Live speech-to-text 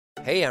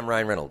Hey, I'm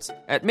Ryan Reynolds.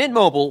 At Mint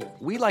Mobile,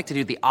 we like to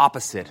do the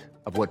opposite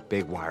of what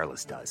Big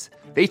Wireless does.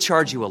 They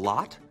charge you a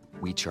lot,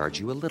 we charge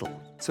you a little.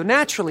 So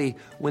naturally,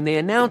 when they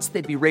announced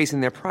they'd be raising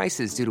their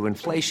prices due to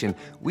inflation,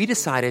 we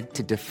decided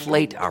to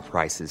deflate our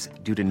prices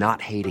due to not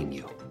hating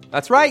you.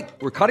 That's right.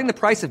 We're cutting the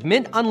price of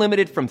Mint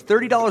Unlimited from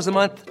 $30 a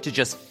month to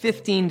just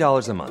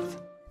 $15 a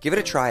month. Give it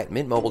a try at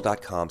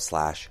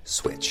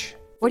mintmobile.com/switch.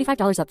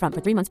 $45 up front for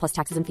 3 months plus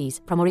taxes and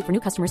fees. Promo rate for new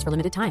customers for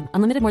limited time.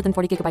 Unlimited more than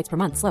 40 gigabytes per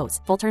month. Slows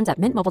full terms at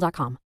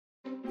mintmobile.com.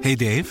 Hey,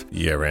 Dave.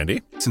 Yeah,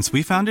 Randy. Since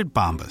we founded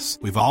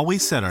Bombas, we've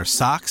always said our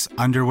socks,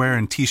 underwear,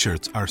 and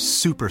T-shirts are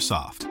super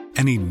soft.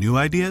 Any new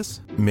ideas?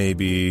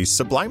 Maybe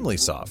sublimely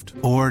soft.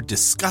 Or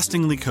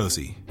disgustingly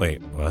cozy.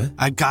 Wait, what?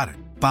 I got it.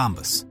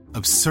 Bombas.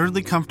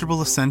 Absurdly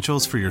comfortable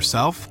essentials for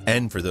yourself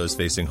and for those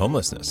facing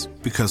homelessness.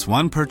 Because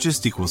one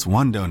purchased equals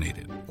one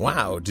donated.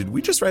 Wow, did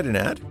we just write an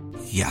ad?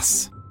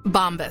 Yes.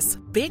 Bombas.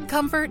 Big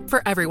comfort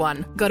for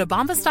everyone. Go to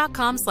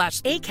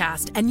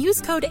bombas.com/ACAST and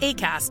use code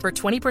ACAST for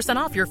 20%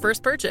 off your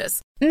first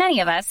purchase. Many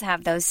of us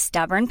have those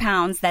stubborn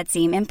pounds that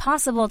seem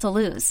impossible to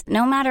lose,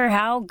 no matter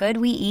how good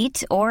we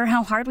eat or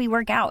how hard we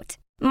work out.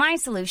 My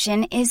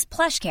solution is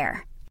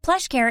PlushCare.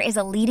 PlushCare is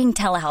a leading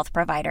telehealth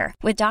provider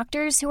with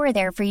doctors who are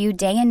there for you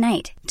day and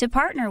night to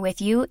partner with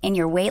you in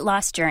your weight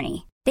loss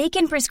journey. They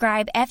can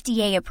prescribe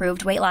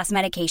FDA-approved weight loss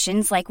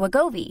medications like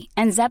Wegovy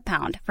and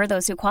Zepbound for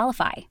those who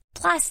qualify.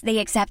 Plus, they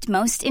accept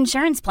most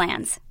insurance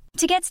plans.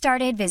 To get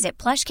started, visit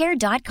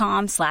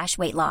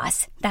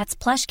plushcare.com/weightloss. That's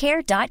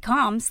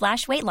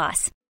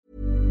plushcare.com/weightloss.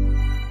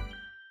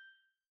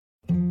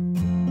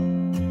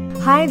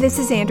 Hi, this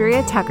is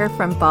Andrea Tucker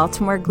from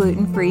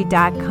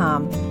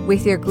BaltimoreGlutenFree.com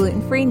with your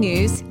gluten-free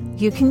news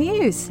you can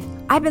use.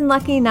 I've been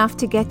lucky enough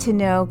to get to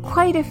know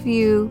quite a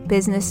few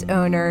business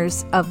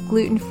owners of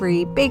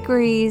gluten-free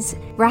bakeries,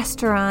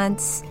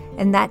 restaurants,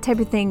 and that type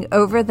of thing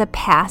over the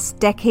past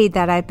decade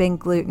that I've been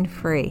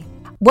gluten-free.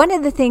 One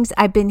of the things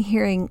I've been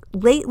hearing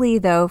lately,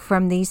 though,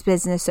 from these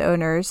business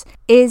owners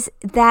is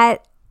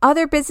that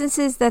other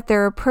businesses that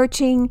they're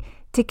approaching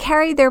to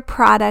carry their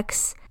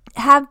products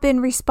have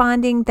been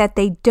responding that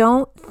they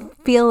don't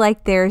feel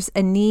like there's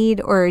a need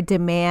or a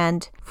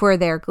demand for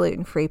their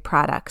gluten-free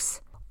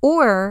products.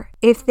 Or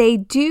if they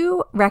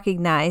do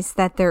recognize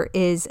that there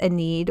is a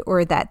need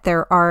or that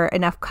there are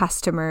enough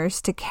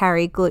customers to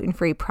carry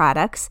gluten-free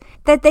products,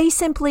 that they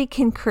simply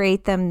can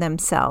create them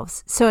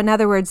themselves. So in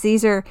other words,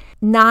 these are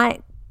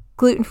not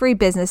gluten-free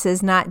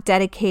businesses, not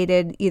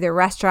dedicated either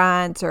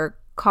restaurants or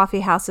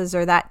coffee houses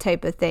or that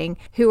type of thing,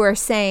 who are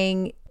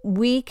saying,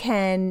 we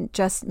can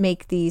just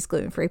make these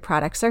gluten-free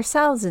products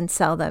ourselves and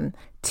sell them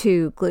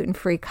to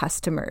gluten-free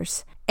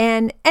customers.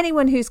 And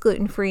anyone who's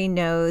gluten-free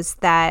knows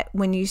that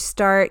when you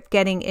start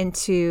getting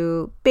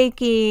into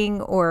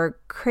baking or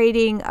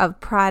creating of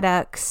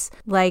products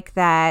like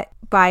that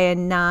by a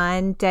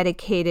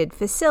non-dedicated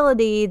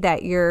facility,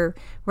 that you're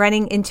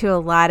running into a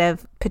lot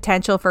of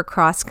potential for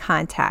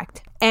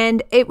cross-contact.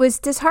 And it was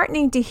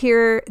disheartening to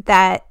hear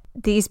that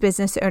these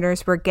business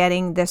owners were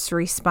getting this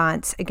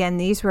response. Again,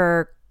 these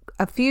were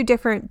a few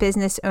different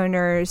business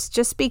owners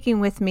just speaking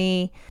with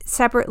me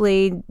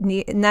separately.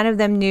 None of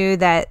them knew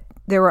that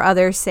there were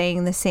others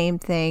saying the same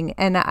thing.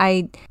 And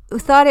I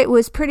thought it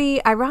was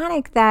pretty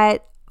ironic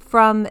that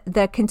from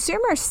the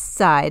consumer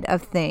side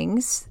of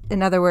things,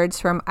 in other words,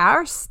 from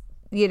our,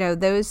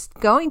 those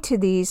going to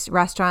these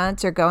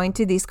restaurants or going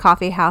to these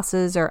coffee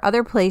houses or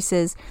other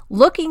places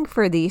looking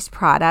for these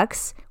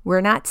products,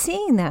 we're not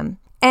seeing them.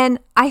 And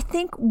I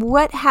think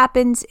what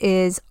happens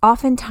is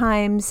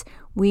oftentimes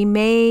we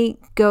may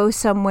go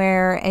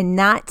somewhere and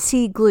not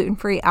see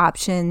gluten-free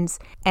options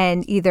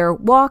and either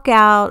walk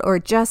out or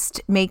just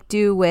make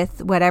do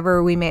with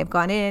whatever we may have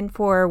gone in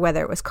for,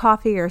 whether it was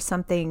coffee or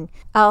something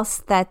else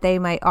that they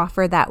might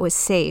offer that was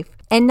safe,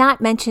 and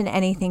not mention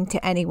anything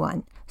to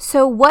anyone.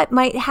 So what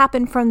might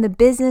happen from the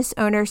business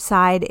owner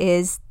side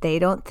is they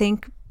don't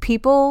think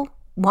people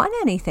want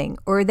anything,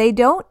 or they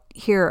don't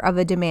hear of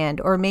a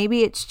demand, or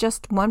maybe it's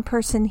just one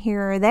person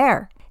here or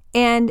there.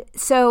 And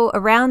so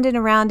around and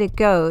around it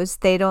goes.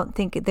 They don't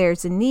think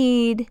there's a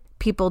need.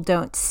 People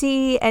don't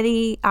see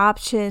any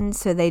options,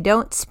 so they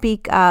don't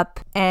speak up,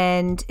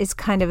 and it's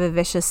kind of a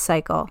vicious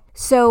cycle.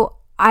 So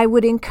I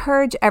would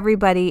encourage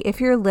everybody,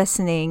 if you're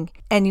listening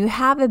and you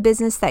have a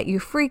business that you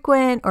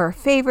frequent or a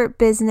favorite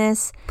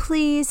business,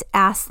 please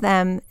ask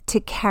them to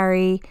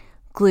carry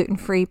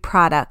gluten-free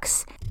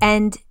products.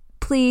 And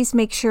please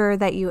make sure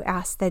that you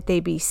ask that they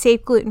be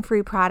safe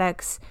gluten-free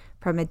products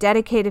from a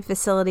dedicated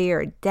facility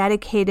or a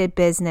dedicated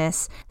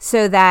business,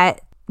 so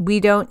that we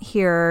don't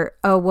hear,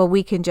 oh, well,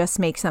 we can just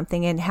make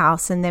something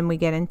in-house, and then we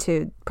get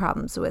into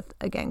problems with,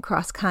 again,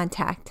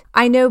 cross-contact.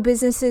 I know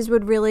businesses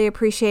would really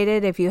appreciate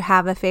it if you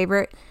have a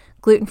favorite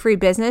gluten-free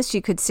business.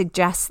 You could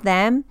suggest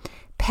them,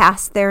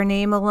 pass their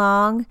name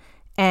along,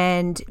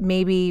 and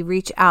maybe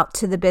reach out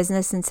to the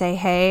business and say,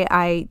 hey,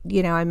 I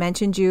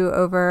mentioned you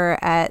over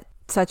at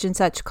such and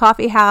such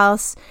coffee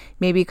house.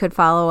 Maybe you could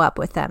follow up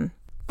with them.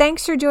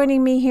 Thanks for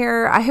joining me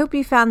here. I hope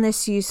you found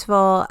this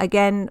useful.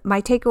 Again,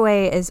 my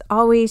takeaway is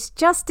always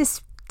just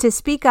to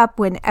speak up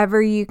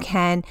whenever you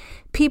can.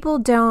 People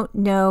don't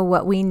know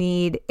what we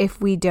need if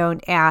we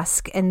don't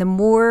ask. And the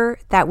more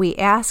that we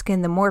ask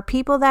and the more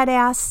people that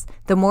ask,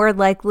 the more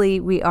likely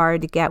we are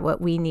to get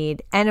what we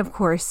need. And of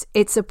course,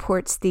 it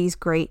supports these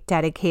great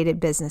dedicated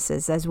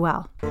businesses as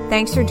well.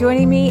 Thanks for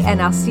joining me,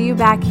 and I'll see you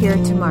back here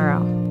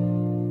tomorrow.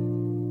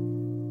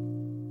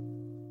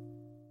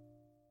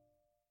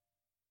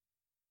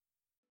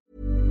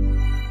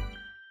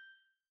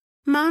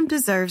 Mom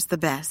deserves the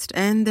best,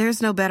 and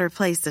there's no better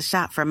place to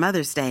shop for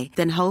Mother's Day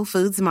than Whole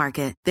Foods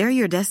Market. They're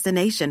your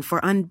destination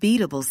for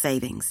unbeatable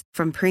savings,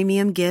 from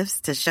premium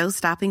gifts to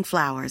show-stopping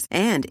flowers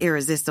and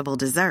irresistible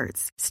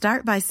desserts.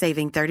 Start by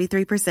saving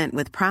 33%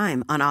 with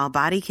Prime on all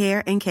body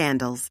care and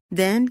candles.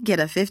 Then get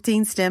a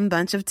 15-stem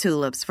bunch of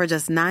tulips for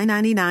just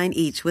 $9.99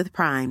 each with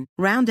Prime.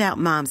 Round out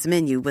Mom's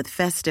menu with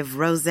festive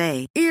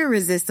rosé,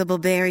 irresistible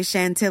berry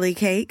chantilly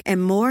cake,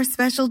 and more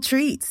special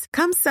treats.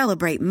 Come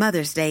celebrate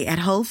Mother's Day at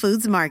Whole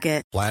Foods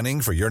Market.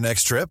 Planning for your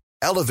next trip?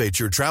 Elevate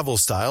your travel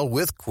style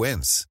with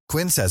Quince.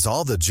 Quince has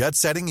all the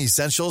jet-setting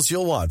essentials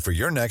you'll want for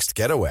your next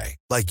getaway,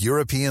 like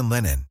European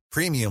linen,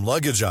 premium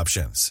luggage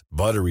options,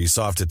 buttery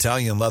soft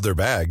Italian leather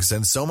bags,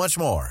 and so much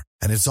more.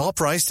 And it's all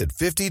priced at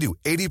 50 to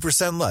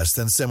 80% less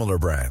than similar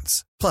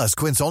brands. Plus,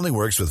 Quince only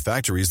works with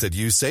factories that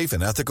use safe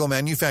and ethical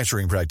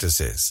manufacturing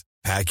practices.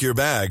 Pack your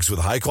bags with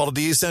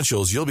high-quality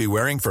essentials you'll be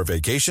wearing for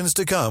vacations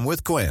to come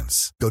with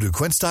Quince. Go to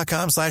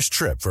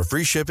quince.com/trip for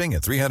free shipping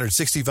and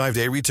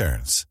 365-day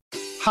returns.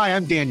 Hi,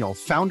 I'm Daniel,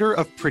 founder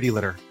of Pretty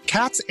Litter.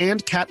 Cats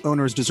and cat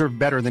owners deserve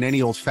better than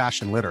any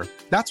old-fashioned litter.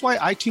 That's why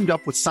I teamed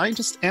up with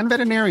scientists and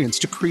veterinarians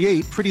to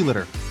create Pretty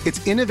Litter.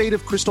 Its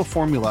innovative crystal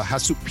formula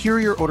has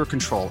superior odor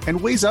control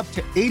and weighs up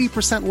to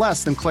 80%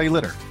 less than clay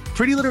litter.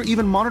 Pretty Litter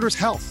even monitors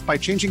health by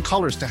changing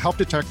colors to help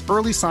detect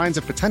early signs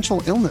of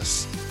potential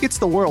illness. It's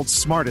the world's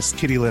smartest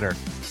kitty litter.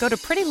 Go to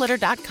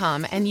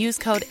prettylitter.com and use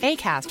code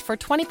ACAST for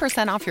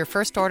 20% off your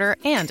first order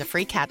and a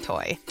free cat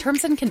toy.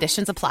 Terms and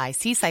conditions apply.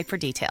 See site for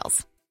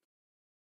details.